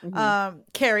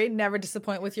 Carrie, never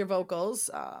disappoint with your vocals.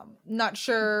 Not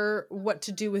sure what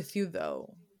to do with you,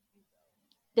 though.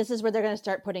 This is where they're going to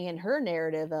start putting in her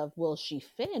narrative of, will she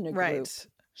fit in a group? Right.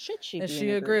 Should she be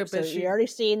in a group? So you're already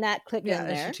seeing that click in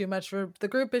there. Is she too much for the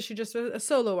group? Is she just a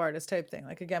solo artist type thing?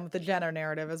 Like again with the Jenner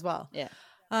narrative as well. Yeah.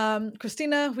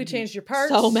 Christina, we changed your parts.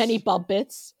 So many bump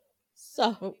bits.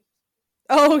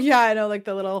 Oh yeah, I know, like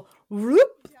the little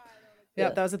whoop.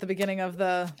 Yeah, that was at the beginning of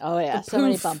the so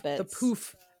many bump bits. The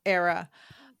poof era.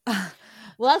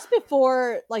 Well, that's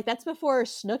before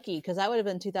Snooki, because that would have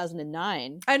been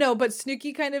 2009. I know, but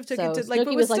Snooki kind of took it to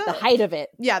Snooki was like the height of it.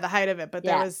 Yeah, the height of it. But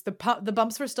there was the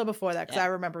bumps were still before that, because I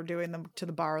remember doing them to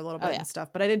the bar a little bit and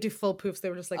stuff. But I didn't do full poofs; they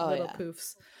were just like little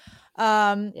poofs.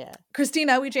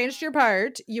 Christina, we changed your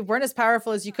part. You weren't as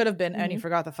powerful as you could have been, and you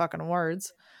forgot the fucking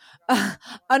words.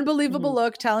 Unbelievable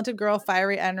look, talented girl,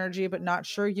 fiery energy, but not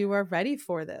sure you are ready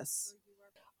for this.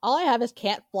 All I have is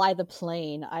can't fly the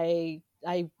plane.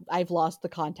 I've lost the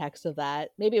context of that.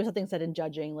 Maybe it was something said in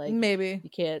judging, like maybe you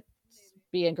can't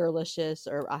be in Girlicious,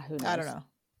 or who knows. I don't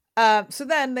know. So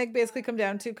then they basically come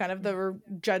down to kind of the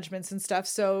judgments and stuff.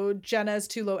 So Jenna is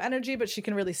too low energy, but she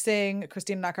can really sing.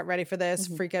 Christina not got ready for this,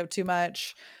 freak out too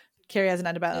much. Carrie has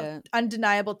an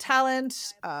undeniable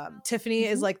talent. Tiffany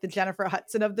is like the Jennifer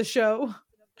Hudson of the show.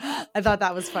 I thought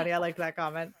that was funny. I liked that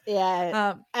comment.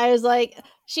 Yeah. I was like,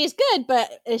 she's good,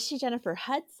 but is she Jennifer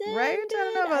Hudson? Right? I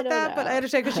don't know about that, but I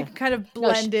understand, because she can kind of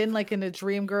blend in like in the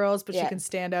Dream Girls, but she can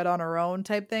stand out on her own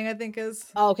type thing, I think is.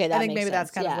 Oh, okay, that I think makes maybe sense.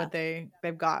 that's kind of what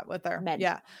they've got with her. Men.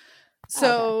 Yeah.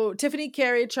 So Tiffany,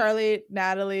 Carrie, Charlie,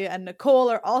 Natalie, and Nicole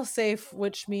are all safe,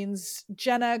 which means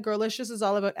Jenna, Girlicious is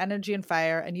all about energy and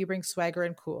fire, and you bring swagger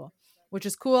and cool, which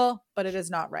is cool, but it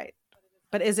is not right.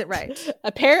 But is it right?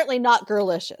 Apparently not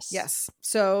Girlicious. Yes.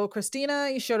 So Christina,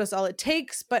 you showed us all it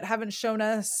takes, but haven't shown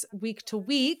us week to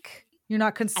week. You're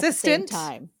not consistent. At the same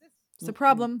time. It's a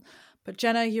problem. But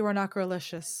Jenna, you are not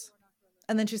Girlicious.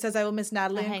 And then she says, I will miss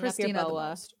Natalie and Christina the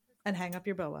most. And hang up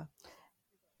your boa.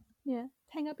 Yeah.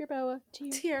 Hang up your boa.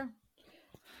 Tear.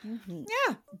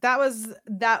 Yeah. That was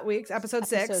that week's episode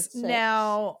 6.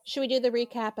 Now, should we do the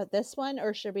recap of this one,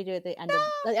 or should we do it at the end of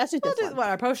let's do this one. What,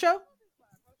 our post show?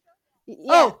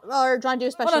 Yeah. Or do you want to do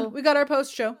a special? Hold on. We got our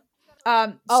post show.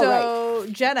 Right.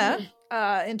 Jenna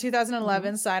in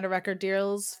 2011 signed a record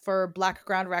deals for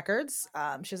Blackground Records.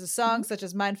 She has a song such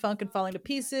as Mind Funk and Falling to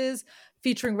Pieces,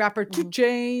 featuring rapper 2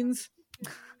 Chainz.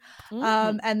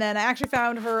 And then I actually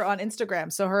found her on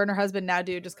Instagram. So her and her husband now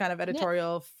do just kind of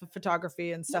editorial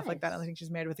photography and stuff like that. I think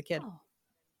she's married with a kid. Oh.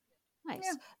 Nice.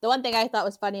 Yeah. The one thing I thought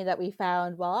was funny that we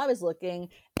found while I was looking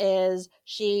is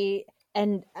she,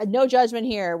 and no judgment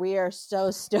here, we are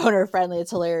so stoner friendly,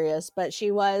 it's hilarious, but she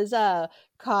was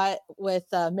caught with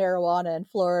marijuana in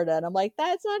Florida, and I'm like,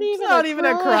 that's not even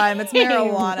a crime. It's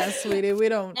marijuana, sweetie. We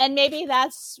don't. And maybe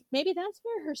that's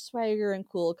where her swagger and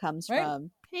cool comes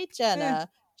from. Hey Jenna,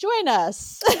 join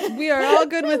us. We are all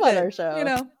good with it. Our show. You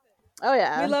know. Oh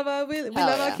yeah. We love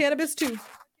our cannabis too.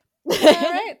 All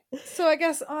right. So I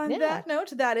guess on that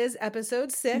note, that is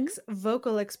episode 6,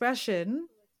 vocal expression.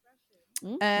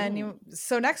 And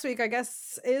so next week, I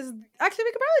guess, is actually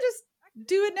we could probably just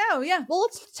do it now. Yeah. Well,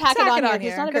 let's tack it on here.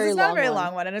 It's not a very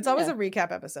long one, and it's always a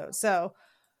recap episode. So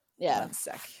yeah.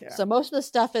 So most of the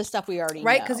stuff is stuff we already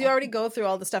know. Because you already go through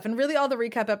all the stuff, and really all the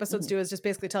recap episodes do is just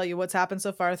basically tell you what's happened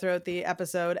so far throughout the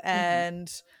episode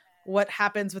and what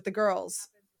happens with the girls.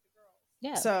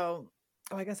 Yeah. So.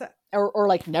 Oh, I guess that. Or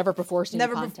like never before seen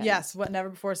content. Never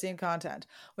before seen content.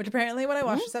 Which apparently when I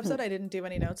watched this episode, I didn't do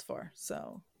any notes for.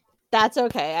 So that's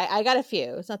okay. I got a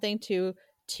few. It's nothing too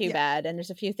bad. And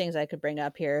there's a few things I could bring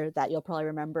up here that you'll probably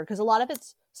remember, because a lot of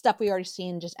it's stuff we already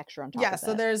seen, just extra on top of it.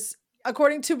 So there's,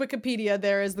 according to Wikipedia,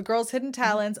 there is the girls' hidden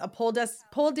talents, a pole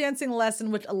dancing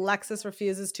lesson which Alexis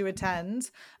refuses to attend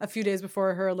a few days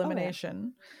before her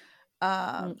elimination.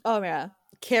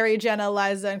 Carrie, Jenna,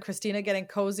 Eliza, and Christina getting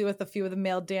cozy with a few of the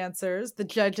male dancers. The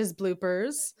judges'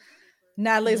 bloopers.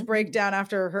 Natalie's breakdown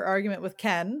after her argument with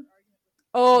Ken.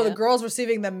 The girls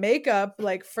receiving the makeup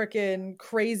like freaking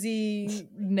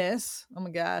craziness. Oh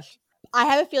my gosh. I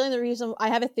have a feeling I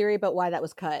have a theory about why that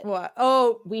was cut. What?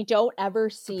 We don't ever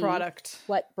see the product.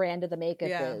 What brand of the makeup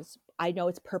is. I know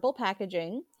it's purple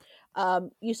packaging.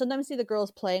 You sometimes see the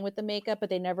girls playing with the makeup, but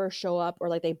they never show up, or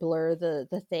like they blur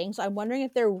the thing. So I'm wondering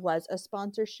if there was a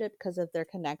sponsorship because of their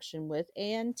connection with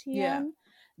ANTM,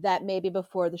 that maybe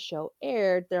before the show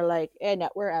aired, they're like, no,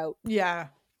 we're out. Yeah.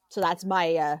 So that's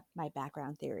my my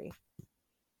background theory.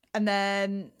 And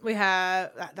then we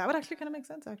have that would actually kind of make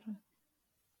sense, actually,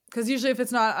 because usually if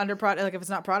it's not under product, like if it's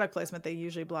not product placement, they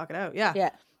usually block it out.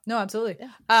 Yeah. No, absolutely.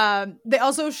 Yeah. They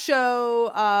also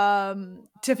show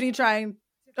Tiffany trying.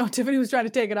 Oh, Tiffany was trying to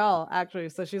take it all, actually.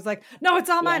 So she was like, no, it's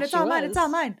all mine. It's all mine. It's all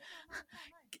mine.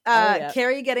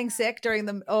 Carrie getting sick during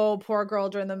the, poor girl,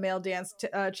 during the male dance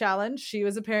challenge. She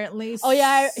was apparently.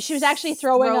 She was actually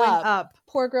throwing up.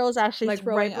 Poor girl was actually like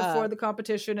throwing right before the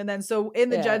competition. And then so in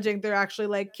the judging, they're actually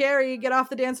like, Carrie, get off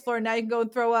the dance floor. Now you can go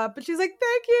and throw up. But she's like,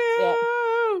 thank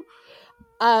you.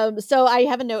 Yeah. So I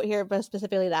have a note here, but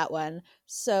specifically that one.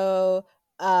 So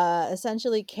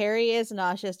essentially Carrie is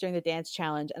nauseous during the dance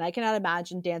challenge, and I cannot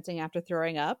imagine dancing after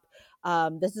throwing up.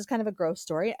 This is kind of a gross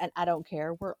story, and I don't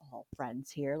care. We're all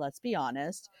friends here. Let's be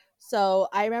honest. So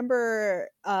I remember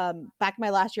back in my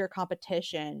last year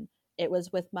competition, it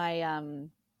was with my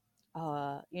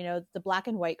the black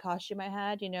and white costume I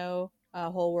had,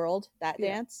 whole world, that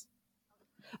dance.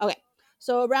 Okay.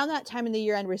 So around that time in the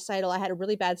year-end recital, I had a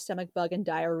really bad stomach bug and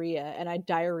diarrhea, and I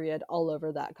diarrheaed all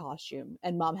over that costume,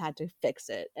 and Mom had to fix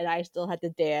it, and I still had to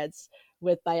dance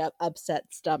with my upset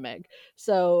stomach.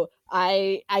 So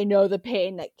I know the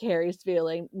pain that Carrie's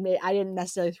feeling. I didn't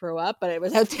necessarily throw up, but it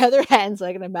was out the other end, so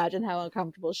I can imagine how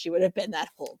uncomfortable she would have been that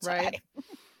whole time. Right.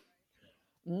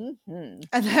 And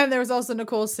then there was also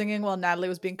Nicole singing while Natalie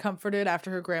was being comforted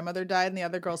after her grandmother died, and the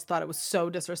other girls thought it was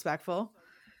so disrespectful.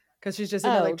 Because she's just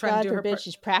trying to do her part.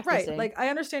 She's practicing. Right. Like, I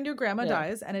understand your grandma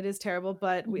dies and it is terrible,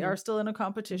 but we are still in a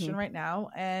competition right now,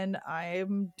 and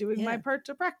I'm doing my part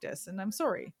to practice, and I'm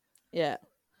sorry. Yeah.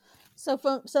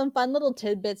 So some fun little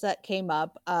tidbits that came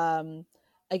up.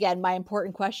 Again, my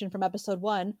important question from episode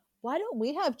 1: why don't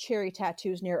we have cherry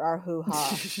tattoos near our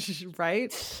hoo-ha?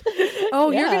 Right?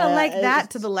 Oh, you're gonna like that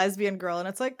to the lesbian girl, and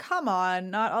it's like, come on,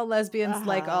 not all lesbians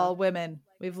like all women.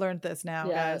 We've learned this now,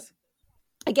 guys.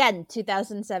 Again,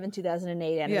 2007,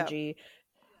 2008 energy.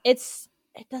 It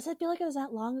doesn't feel like it was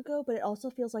that long ago, but it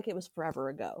also feels like it was forever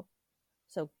ago.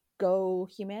 So go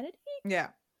humanity. Yeah.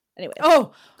 Anyway.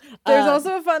 Oh, there's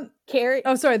also a fun Carrie.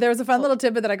 Oh, sorry. There was a fun little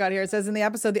tidbit that I got here. It says in the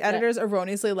episode, the editors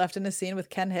erroneously left in a scene with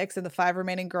Ken Hicks and the 5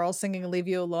 remaining girls singing "Leave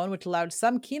You Alone," which allowed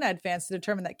some keen-eyed fans to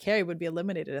determine that Carrie would be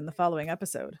eliminated in the following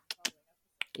episode.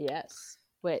 Yes.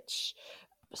 Which,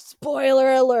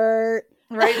 spoiler alert.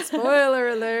 Right. Spoiler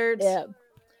alert. Yeah.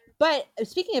 But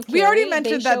speaking of Carrie, we already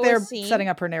mentioned that they're setting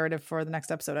up her narrative for the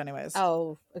next episode anyways.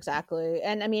 Oh, exactly.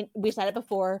 And I mean, we said it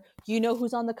before. You know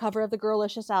who's on the cover of the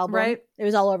Girlicious album. Right. It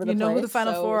was all over the place. You know who the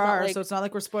final 4 are, so it's not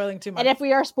like we're spoiling too much. And if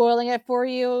we are spoiling it for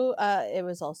you, it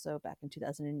was also back in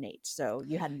 2008, so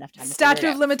you had enough time to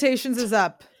Statute of limitations is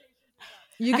up.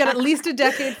 You get at least a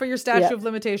decade for your statute of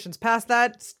limitations. Past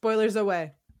that, spoilers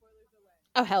away.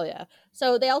 Oh, hell yeah.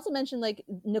 So they also mentioned, like,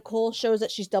 Nicole shows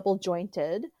that she's double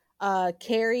jointed.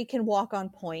 Carrie can walk on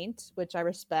point, which I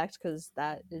respect because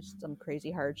that is some crazy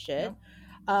hard shit.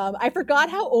 I forgot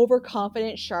how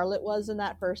overconfident Charlotte was in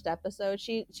that first episode.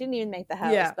 She didn't even make the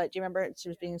house, but do you remember she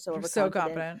was being so overconfident? So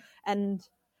confident. And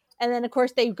then of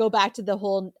course they go back to the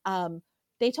whole.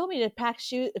 They told me to pack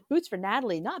boots for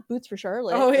Natalie, not boots for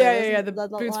Charlotte. Oh yeah. The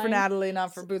boots for Natalie,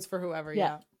 not for boots for whoever.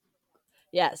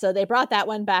 Yeah, so they brought that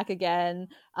one back again.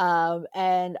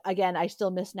 And again, I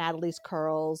still miss Natalie's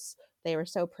curls. They were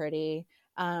so pretty.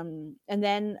 And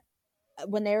then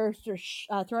when they were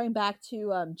throwing back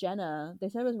to Jenna, they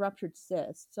said it was ruptured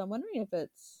cyst. So I'm wondering if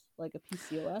it's like a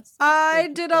PCOS. I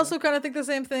did also kind of think the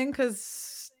same thing,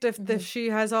 because if she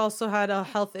has also had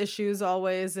health issues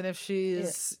always, and if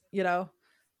she's,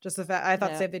 just the fact, I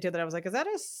thought the same thing too, that I was like, is that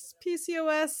a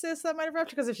PCOS cyst that might have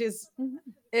ruptured? Because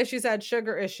if she's had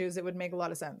sugar issues, it would make a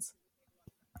lot of sense.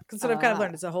 Because what I've kind of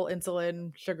learned is a whole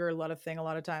insulin, sugar, a lot of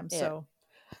times. So.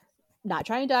 Not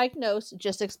trying to diagnose,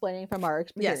 just explaining from our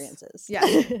experiences.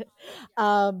 Yes.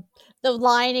 The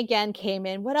line again came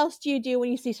in. What else do you do when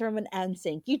you see someone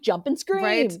NSYNC? You jump and scream.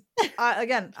 Right.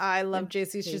 Again, I love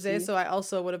JC Chazé, so I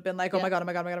also would have been like, oh my god,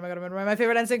 my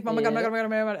favorite NSYNC. Oh my god, my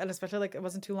god. And especially like it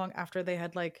wasn't too long after they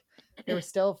had they were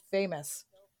still famous.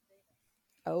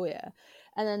 Oh yeah.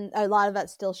 And then a lot of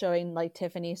that's still showing like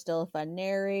Tiffany's still a fun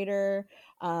narrator.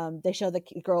 They show the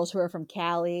girls who are from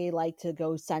Cali like to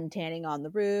go suntanning on the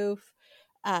roof.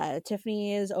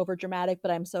 Tiffany is over dramatic,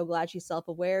 but I'm so glad she's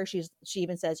self-aware. She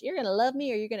even says, "You're gonna love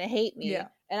me or you're gonna hate me,"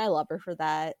 and I love her for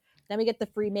that. Then we get the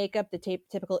free makeup, the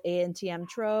typical ANTM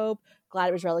trope. Glad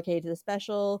it was relegated to the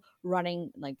special.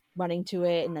 Running to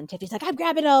it, and then Tiffany's like, "I'm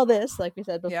grabbing all this," like we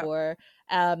said before.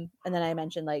 And then I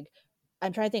mentioned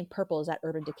I'm trying to think. Purple, is that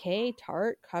Urban Decay,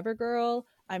 Tarte, CoverGirl?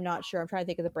 I'm not sure. I'm trying to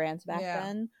think of the brands back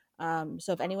then.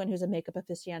 So if anyone who's a makeup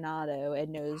aficionado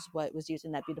and knows what was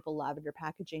using that beautiful lavender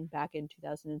packaging back in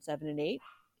 2007 and 8,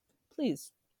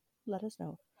 please let us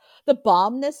know. The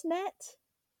Bomb Nest net?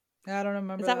 I don't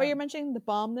remember. Is that what you're mentioning? The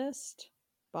Bomb Nest?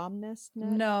 Net?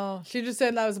 No, she just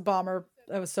said that was a bomber.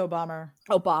 That was so bomber.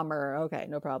 Oh, bomber. Okay,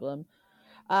 no problem.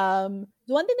 The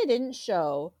one thing they didn't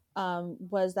show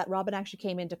was that Robin actually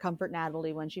came in to comfort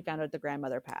Natalie when she found out the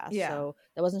grandmother passed. Yeah. So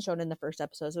that wasn't shown in the first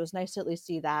episode. So it was nice to at least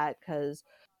see that, because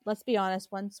let's be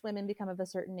honest, once women become of a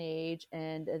certain age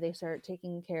and they start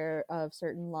taking care of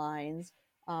certain lines,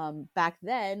 back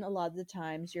then, a lot of the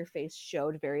times your face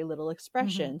showed very little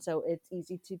expression. So it's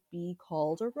easy to be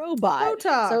called a robot.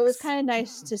 Botox. So it was kind of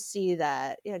nice to see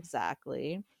that. Yeah,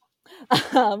 exactly.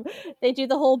 They do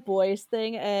the whole boys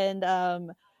thing, and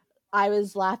I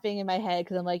was laughing in my head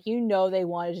because I'm like, they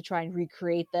wanted to try and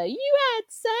recreate the "you had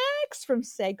sex" from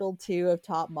cycle 2 of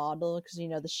Top Model, because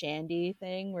the Shandy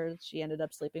thing where she ended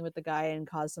up sleeping with the guy and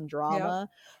caused some drama.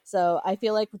 So I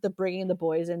feel like with the bringing the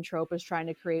boys in trope is trying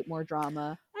to create more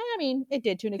drama. I mean, it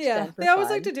did to an extent. They always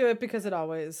like to do it because it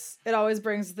always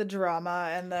brings the drama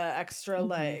and the extra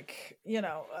like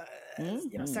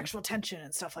sexual tension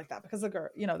and stuff like that, because the girl,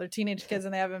 they're teenage kids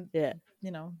and they haven't been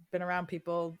around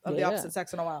people of the opposite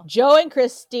sex in a while. Joe and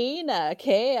Christina,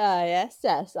 Kissing,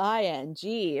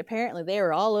 apparently they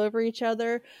were all over each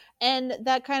other, and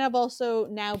that kind of also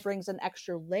now brings an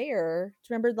extra layer. Do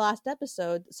you remember the last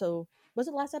episode? So was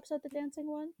it last episode, the dancing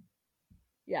one?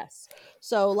 Yes.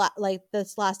 So like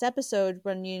this last episode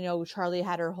when Charlie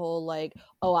had her whole like,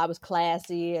 oh, I was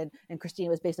classy, and Christina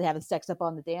was basically having sex up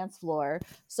on the dance floor.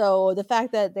 So the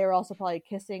fact that they were also probably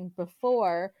kissing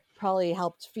before probably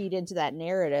helped feed into that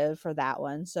narrative for that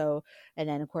one. So, and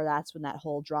then of course that's when that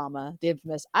whole drama, the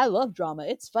infamous "I love drama,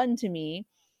 it's fun to me."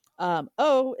 And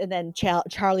then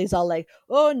Charlie's all like,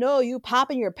 "Oh no, you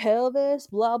popping your pelvis,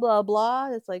 blah blah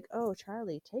blah." It's like, oh,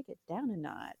 Charlie, take it down a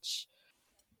notch.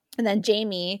 And then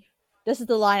Jamie, this is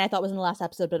the line I thought was in the last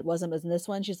episode, but it wasn't. It was in this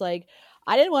one. She's like,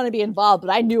 "I didn't want to be involved,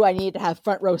 but I knew I needed to have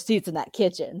front row seats in that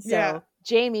kitchen." So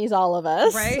Jamie's all of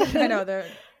us, right? I know they're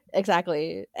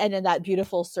exactly. And then that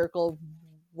beautiful circle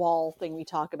wall thing we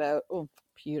talk about. Oh,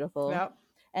 beautiful. Yep.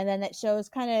 And then it shows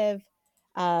kind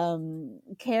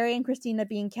of Carrie and Christina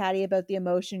being catty about the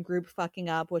emotion group fucking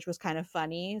up, which was kind of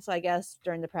funny. So I guess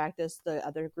during the practice, the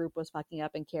other group was fucking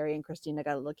up and Carrie and Christina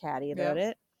got a little catty about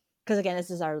it. Because again, this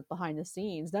is our behind the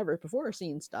scenes, never before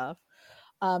seen stuff.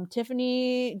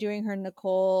 Tiffany doing her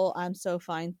Nicole "I'm so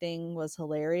fine" thing was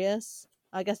hilarious.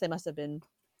 I guess they must have been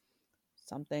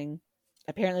something.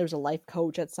 Apparently there was a life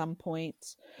coach at some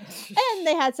point. And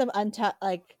they had some untucked,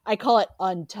 like I call it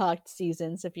untucked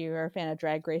seasons if you're a fan of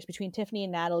Drag Race, between Tiffany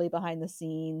and Natalie behind the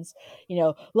scenes.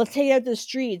 Let's take it out to the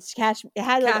streets. It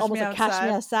had like almost like "Catch Me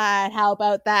Outside." How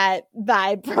about that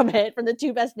vibe from the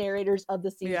two best narrators of the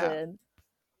season? Yeah.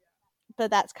 But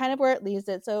that's kind of where it leaves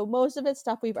it. So most of it's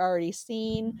stuff we've already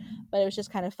seen, but it was just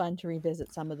kind of fun to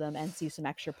revisit some of them and see some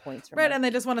extra points from it. And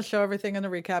they just want to show everything in the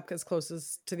recap as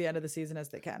close to the end of the season as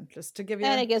they can, just to give you.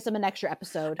 And it gives them an extra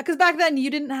episode. Because back then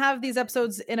you didn't have these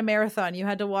episodes in a marathon; you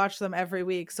had to watch them every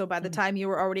week. So by the time you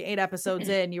were already 8 episodes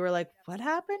in, you were like, "What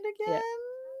happened again?" Yeah.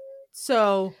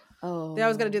 So they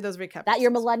always got to do those recaps. That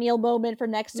your millennial moment for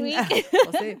next week?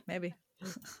 We'll see, maybe.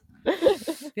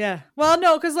 Yeah, well,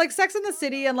 no, because like Sex and the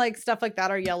City and like stuff like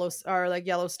that are like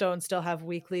Yellowstone still have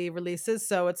weekly releases,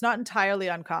 so it's not entirely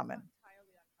uncommon.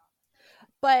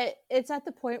 But it's at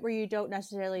the point where you don't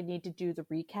necessarily need to do the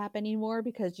recap anymore,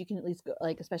 because you can at least go,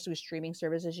 like, especially with streaming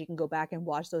services, you can go back and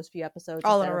watch those few episodes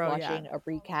all in a row, watching a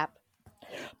recap.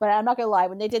 But I'm not gonna lie,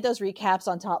 when they did those recaps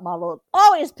on Top Model, it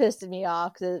always pissed me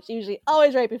off, because it's usually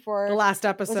always right before the last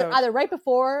episode. Was it either right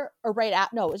before or right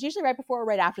after? No, it was usually right before or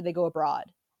right after they go abroad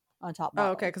on Top Model.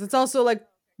 Oh, okay, because it's also like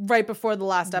right before the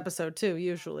last episode too,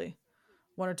 usually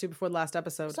 1 or 2 before the last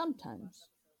episode. Sometimes.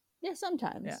 Yeah.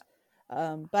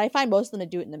 But I find most of them to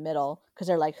do it in the middle, because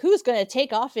they're like, who's going to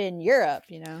take off in Europe,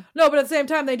 No, but at the same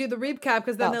time, they do the recap,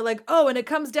 because then they're like, oh, and it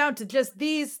comes down to just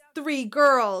these 3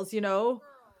 girls,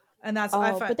 And that's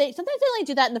I find. But sometimes they only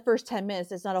do that in the first 10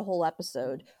 minutes. It's not a whole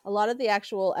episode. A lot of the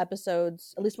actual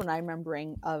episodes, at least when I'm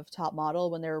remembering of Top Model,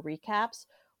 when there were recaps,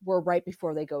 were right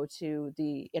before they go to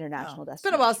the international destination. It's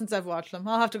been a while since I've watched them.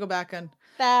 I'll have to go back and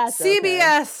that's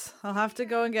CBS. Okay. I'll have to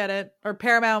go and get it, or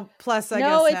Paramount Plus. I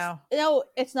guess now. No,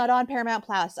 it's not on Paramount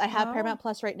Plus. I have Paramount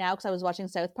Plus right now because I was watching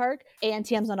South Park.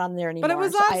 ANTM's not on there anymore. But it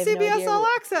was on CBS All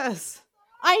Access.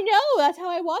 I know. That's how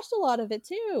I watched a lot of it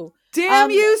too. Damn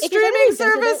you, streaming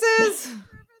services!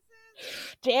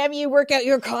 Damn you, work out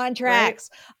your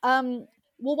contracts. Right.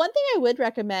 Well, one thing I would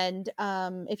recommend,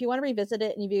 if you want to revisit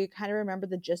it and if you kind of remember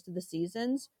the gist of the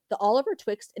seasons, the Oliver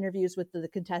Twixt interviews with the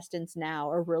contestants now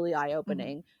are really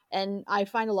eye-opening. Mm-hmm. And I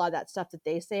find a lot of that stuff that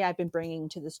they say I've been bringing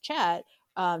to this chat,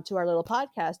 to our little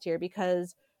podcast here,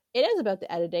 because it is about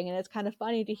the editing, and it's kind of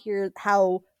funny to hear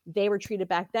how they were treated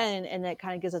back then, and it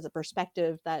kind of gives us a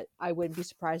perspective that I wouldn't be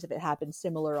surprised if it happened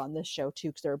similar on this show too,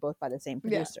 because they were both by the same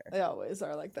producer. Yeah, they always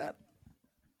are like that.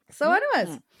 So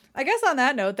anyways, I guess on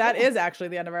that note, that is actually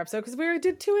the end of our episode, because we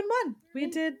did 2 in 1. We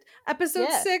did episode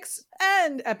 6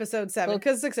 and episode 7,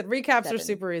 because like I said, recaps are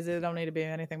super easy. They don't need to be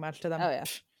anything much to them. Oh yeah.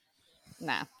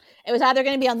 Nah. It was either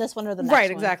going to be on this one or the next one.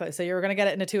 Right, exactly. So you were going to get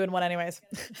it in a 2 in 1 anyways.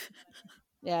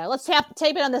 Yeah, let's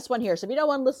tape it on this one here. So if you don't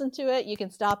want to listen to it, you can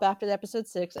stop after the episode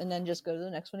 6 and then just go to the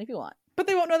next one if you want. But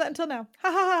they won't know that until now.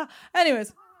 Ha ha ha.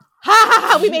 Anyways. Ha ha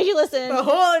ha. We made you listen. The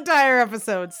whole entire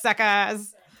episode,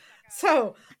 suckers.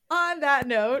 So On that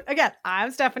note, again,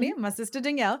 I'm Stephanie, my sister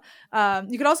Danielle.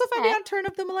 You can also find me on Turn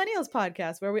Up the Millennials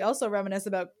podcast, where we also reminisce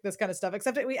about this kind of stuff,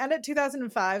 except that we end at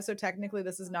 2005, so technically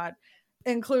this is not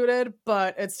included,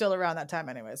 but it's still around that time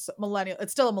anyways. So millennial,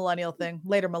 it's still a millennial thing.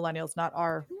 Later millennials, not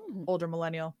our older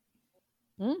millennial.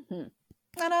 And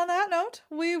on that note,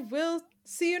 we will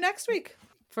see you next week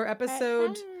for our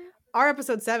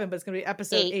episode 7, but it's going to be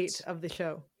episode 8 of the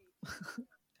show.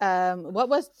 What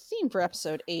was the theme for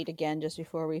episode 8 again, just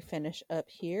before we finish up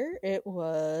here? It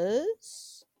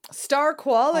was Star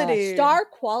Quality.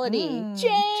 Jinx,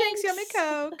 yummy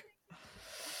Coke.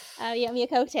 Oh, yummy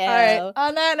cocktail. All right,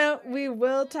 on that note, we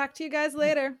will talk to you guys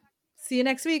later. See you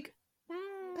next week.